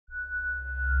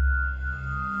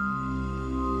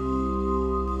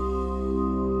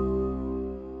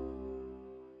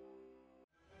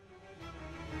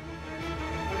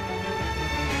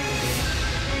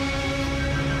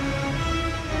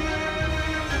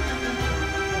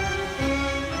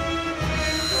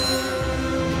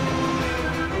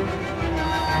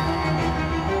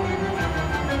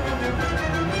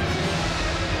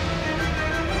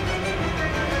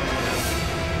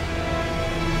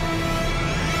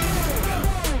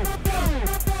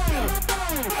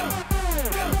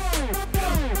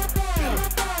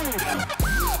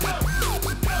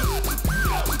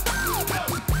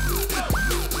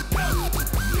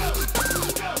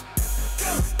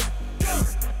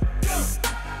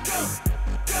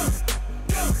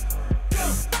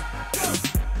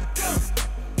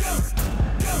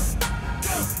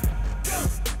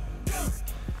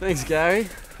Thanks, Gary.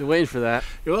 Been waiting for that.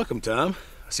 You're welcome, Tom.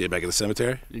 I'll see you back at the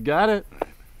cemetery. You got it.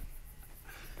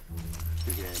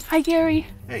 Hi, Gary.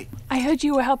 Hey. I heard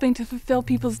you were helping to fulfill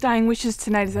people's dying wishes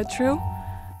tonight. Is that true?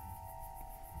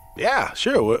 Yeah,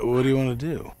 sure. What do you want to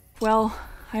do? Well,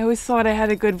 I always thought I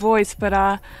had a good voice, but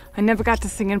I never got to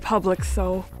sing in public,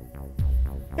 so...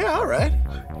 Yeah, all right.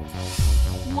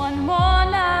 One more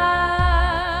night,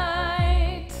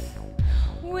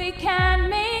 we can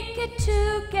make it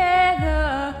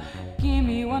together. Give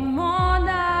me one more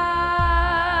night.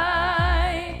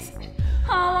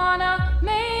 I wanna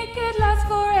make it last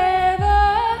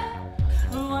forever.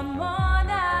 One more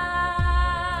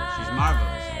night. She's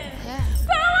marvelous. Yeah.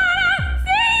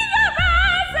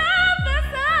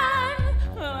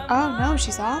 Oh no,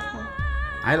 she's awful.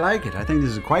 I like it. I think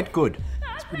this is quite good.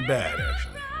 It's pretty bad,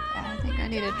 actually. I think I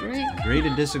need a drink. Agree to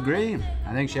disagree.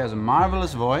 I think she has a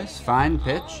marvelous voice, fine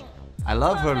pitch. I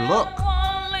love her look.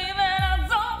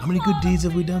 How many good deeds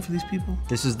have we done for these people?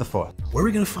 This is the fourth. Where are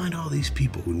we gonna find all these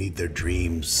people who need their Oh.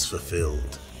 dreams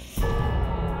fulfilled?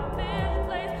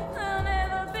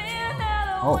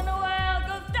 Oh,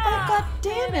 God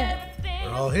damn it.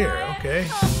 They're all here, okay.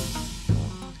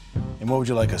 And what would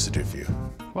you like us to do for you?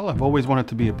 Well, I've always wanted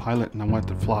to be a pilot and I wanted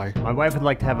to fly. My wife would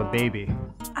like to have a baby.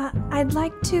 I'd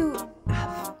like to...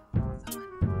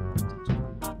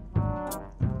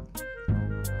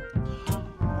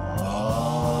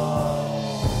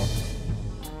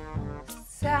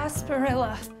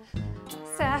 Sarsaparilla.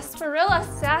 Sarsaparilla,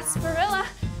 sarsaparilla,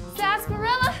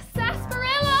 sarsaparilla,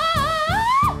 sarsaparilla!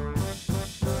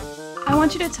 I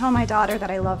want you to tell my daughter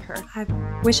that I love her. I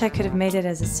wish I could have made it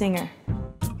as a singer.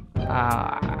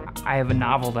 I have a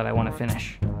novel that I want to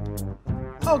finish.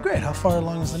 Oh, great. How far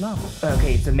along is the novel?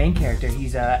 Okay, it's the main character.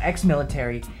 He's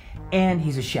ex-military, and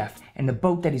he's a chef. And the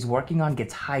boat that he's working on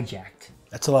gets hijacked.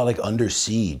 That's a lot like Under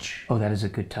Siege. Oh, that is a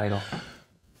good title.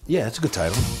 Yeah, that's a good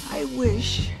title. I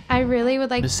wish. I really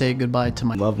would like To say goodbye to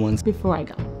my loved ones. before I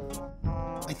go.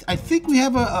 I think we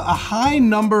have a high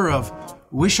number of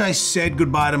wish I said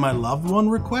goodbye to my loved one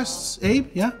requests, Abe,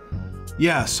 yeah?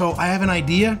 Yeah, so I have an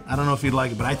idea. I don't know if you'd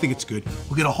like it, but I think it's good.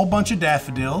 We'll get a whole bunch of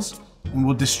daffodils, and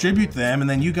we'll distribute them, and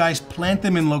then you guys plant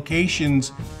them in locations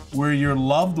where your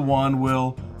loved one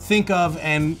will think of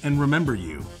and remember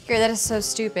you. Gary, that is so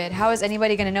stupid. How is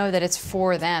anybody gonna know that it's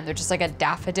for them? They're just like a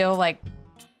daffodil, like,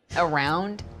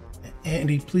 around?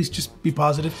 Andy, please just be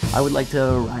positive. I would like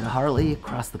to ride a Harley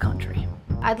across the country.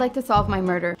 I'd like to solve my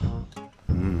murder.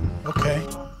 Okay.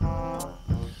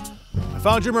 I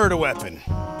found your murder weapon.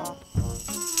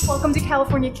 Welcome to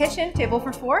California Kitchen, table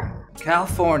for 4.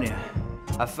 California.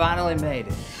 I finally made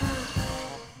it.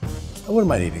 I wouldn't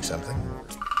mind eating something.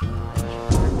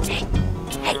 Hey,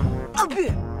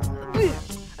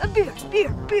 a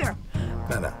beer.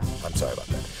 No, I'm sorry about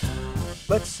that.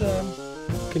 Let's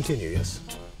continue, yes?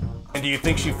 And do you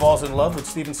think she falls in love with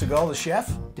Steven Seagal, the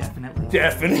chef? Definitely.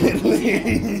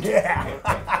 Definitely, yeah.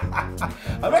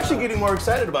 I'm actually getting more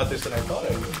excited about this than I thought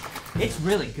I would. It's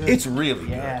really good. It's really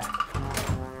Yeah.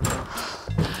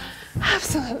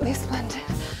 Absolutely splendid.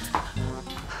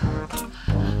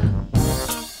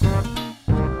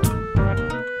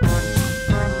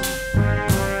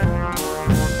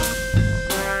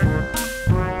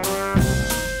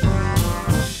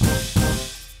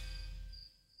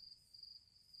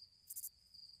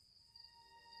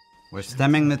 We're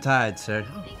stemming the tide, sir.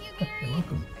 You're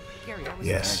welcome. Gary, that was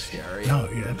Yes. Gary. No,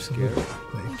 you're absolutely.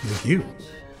 Thank you.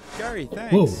 Gary,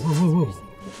 thanks. Whoa.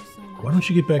 Why don't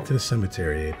you get back to the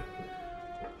cemetery, Abe?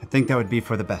 I think that would be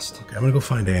for the best. Okay, I'm gonna go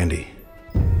find Andy.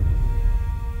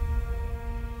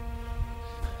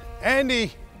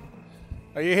 Andy,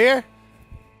 are you here?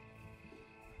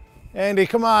 Andy,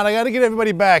 come on, I gotta get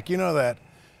everybody back, you know that.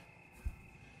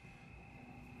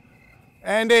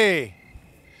 Andy!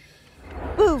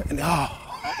 Boo! No,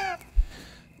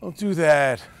 don't do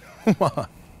that. Come on.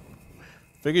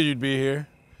 Figured you'd be here.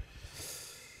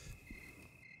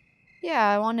 Yeah,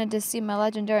 I wanted to see my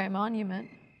legendary monument.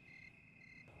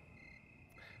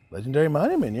 Legendary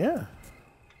monument, yeah.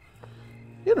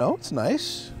 You know, it's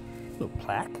nice. Little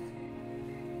plaque.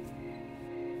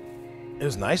 It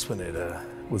was nice when it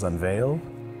was unveiled.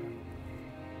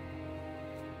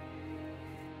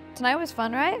 Tonight was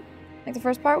fun, right? Like the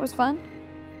first part was fun?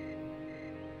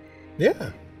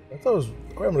 Yeah, I thought it was,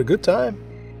 we're having a good time.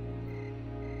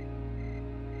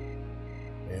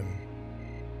 And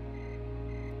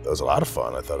that was a lot of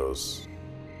fun. I thought it was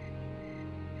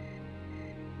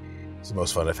the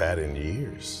most fun I've had in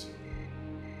years.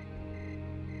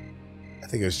 I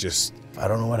think it was just, I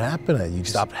don't know what happened. You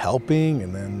stopped helping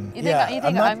and then, You think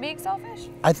I'm being selfish?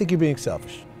 I think you're being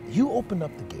selfish. You opened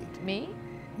up the gate. Me?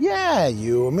 Yeah,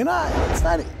 you. I mean, it's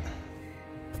not.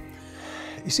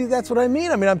 You see, that's what I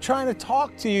mean. I mean, I'm trying to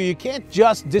talk to you. You can't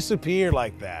just disappear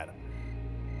like that.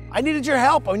 I needed your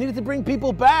help. I needed to bring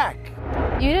people back.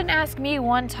 You didn't ask me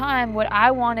one time what I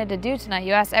wanted to do tonight.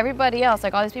 You asked everybody else,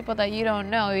 like all these people that you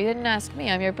don't know. You didn't ask me.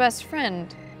 I'm your best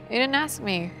friend. You didn't ask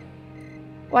me.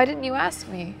 Why didn't you ask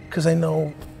me? Because I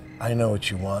know what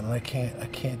you want, and I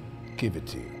can't give it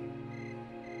to you.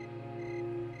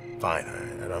 Fine, all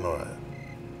right, I don't know that.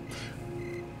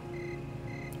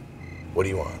 What do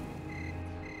you want?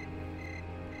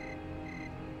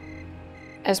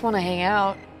 I just want to hang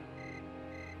out.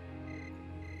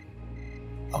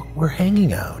 Oh, we're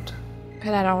hanging out.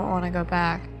 But I don't want to go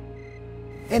back.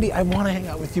 Andy, I want to hang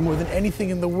out with you more than anything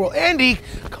in the world. Andy,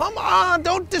 come on,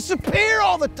 don't disappear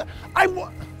all the time. I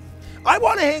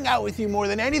want to hang out with you more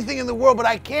than anything in the world, but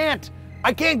I can't.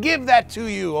 I can't give that to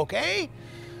you, okay?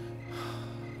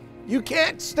 You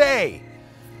can't stay.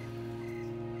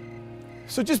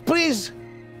 So just please,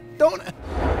 don't.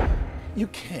 You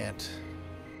can't.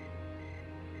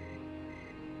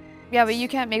 Yeah, but you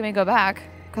can't make me go back.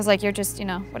 Because, like, you're just,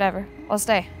 whatever. I'll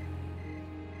stay.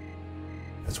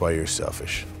 That's why you're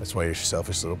selfish. That's why you're a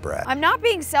selfish little brat. I'm not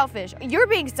being selfish. You're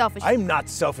being selfish. I'm not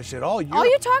selfish at all. All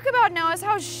you talk about now is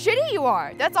how shitty you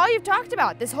are. That's all you've talked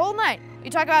about this whole night. You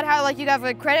talk about how, like, you have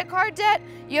a credit card debt,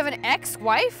 you have an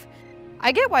ex-wife.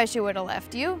 I get why she would have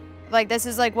left you. Like, this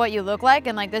is, like, what you look like,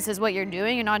 and, like, this is what you're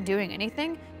doing. You're not doing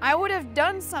anything. I would have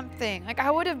done something. Like,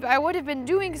 I would have been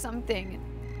doing something.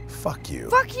 Fuck you.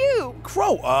 Fuck you!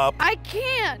 Grow up! I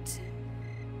can't!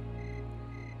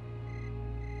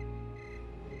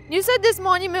 You said this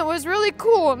monument was really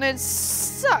cool, and it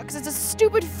sucks. It's a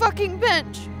stupid fucking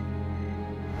bench.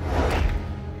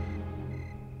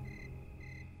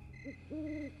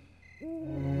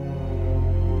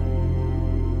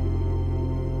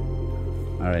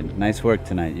 All right, nice work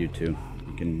tonight, you two.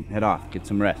 You can head off, get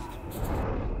some rest.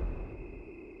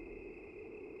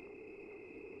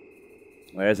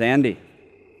 Where's Andy?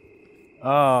 Oh,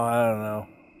 I don't know.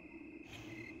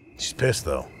 She's pissed,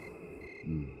 though.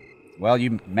 Well,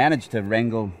 you managed to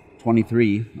wrangle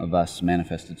 23 of us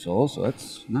manifested souls, so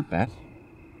that's not bad.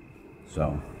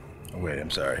 So. Oh, wait, I'm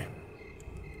sorry.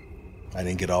 I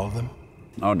didn't get all of them?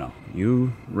 Oh, no.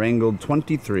 You wrangled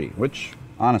 23, which,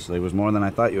 honestly, was more than I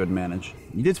thought you would manage.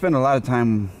 You did spend a lot of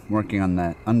time working on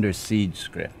that Under Siege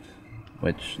script,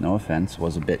 which, no offense,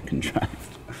 was a bit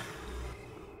contrived.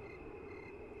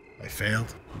 I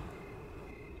failed?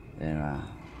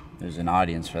 There's an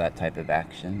audience for that type of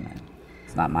action.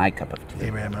 It's not my cup of tea.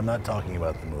 Abraham, I'm not talking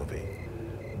about the movie.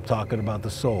 I'm talking about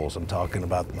the souls. I'm talking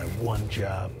about my one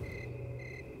job.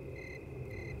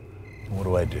 What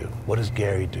do I do? What does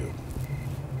Gary do?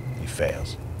 He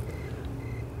fails.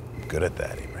 I'm good at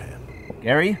that, Abraham.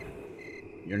 Gary,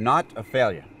 you're not a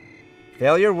failure.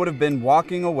 Failure would have been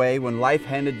walking away when life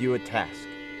handed you a task.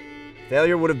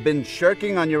 Failure would have been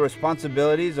shirking on your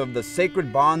responsibilities of the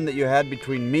sacred bond that you had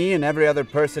between me and every other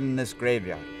person in this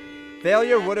graveyard.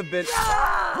 Failure would have been...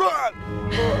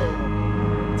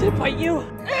 Did it bite you?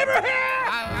 Abraham!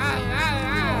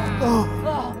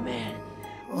 Oh, man.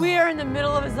 We are in the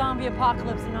middle of a zombie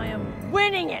apocalypse and I am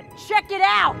winning it. Check it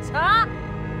out, huh?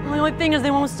 The only thing is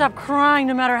they won't stop crying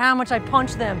no matter how much I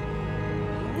punch them.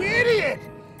 You idiot!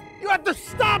 You have to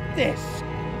stop this!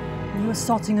 Are you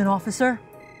assaulting an officer?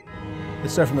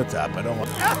 Let's start from the top. I don't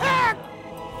want...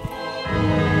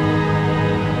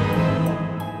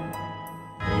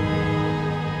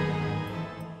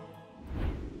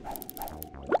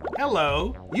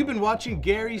 Hello. You've been watching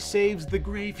Gary Saves the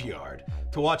Graveyard.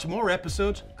 To watch more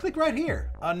episodes, click right here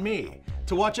on me.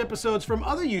 To watch episodes from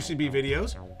other UCB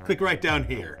videos, click right down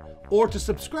here. Or to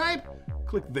subscribe,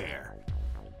 click there.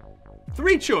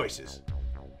 3 choices.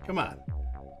 Come on.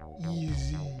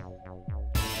 Easy.